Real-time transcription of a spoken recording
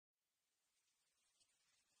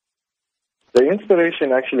The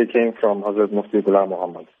inspiration actually came from Hazrat Mufti Ghulam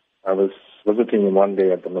Muhammad. I was visiting him one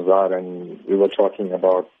day at the Mazar and we were talking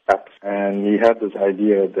about apps. And he had this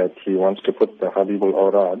idea that he wants to put the Habibul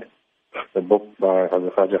Awrad, the book by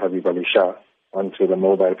Hazrat Khaja Habib Ali Shah, onto the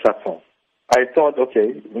mobile platform. I thought,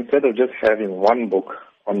 okay, instead of just having one book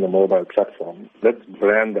on the mobile platform, let's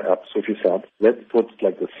brand the app Sufi Sab. Let's put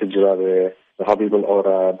like the Sijra there, the Habibul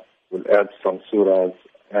Awrad, we'll add some surahs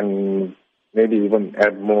and maybe even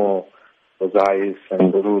add more Wazais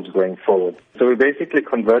and Duruds going forward. So we basically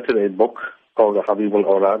converted a book called the Habibul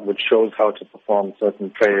Awrad, which shows how to perform certain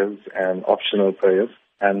prayers and optional prayers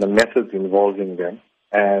and the methods involving them,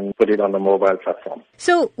 and put it on the mobile platform.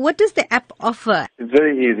 So what does the app offer? It's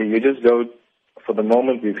very easy. You just go, for the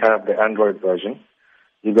moment we have the Android version.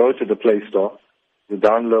 You go to the Play Store, you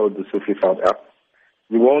download the Sufi Sab app.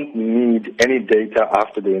 You won't need any data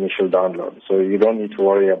after the initial download, so you don't need to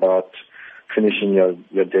worry about finishing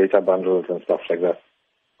your data bundles and stuff like that.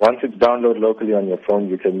 Once it's downloaded locally on your phone,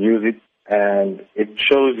 you can use it, and it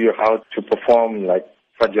shows you how to perform, like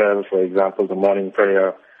Fajr, for example, the morning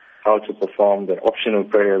prayer, how to perform the optional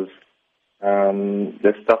prayers.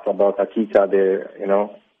 There's stuff about Hakika there,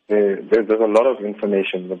 There's a lot of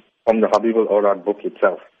information from the Habibul Awrad book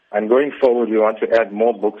itself. And going forward, we want to add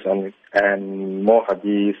more books on it and more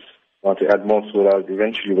hadiths, want to add more surahs.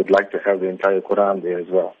 Eventually, we'd like to have the entire Quran there as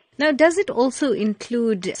well. Now, does it also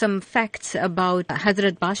include some facts about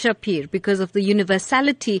Hazrat Badsha Peer because of the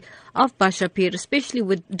universality of Badsha Peer, especially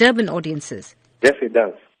with Durban audiences? Yes, it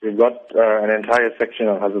does. We've got an entire section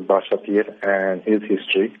on Hazrat Badsha Peer and his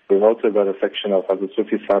history. We've also got a section of Hazrat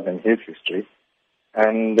Sufi Sab and his history.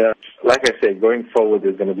 And like I say, going forward,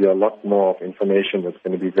 there's going to be a lot more of information that's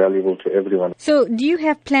going to be valuable to everyone. So do you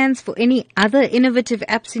have plans for any other innovative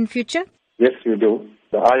apps in future? Yes, we do.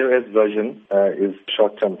 The iOS version is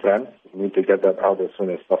short-term plan. We need to get that out as soon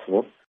as possible.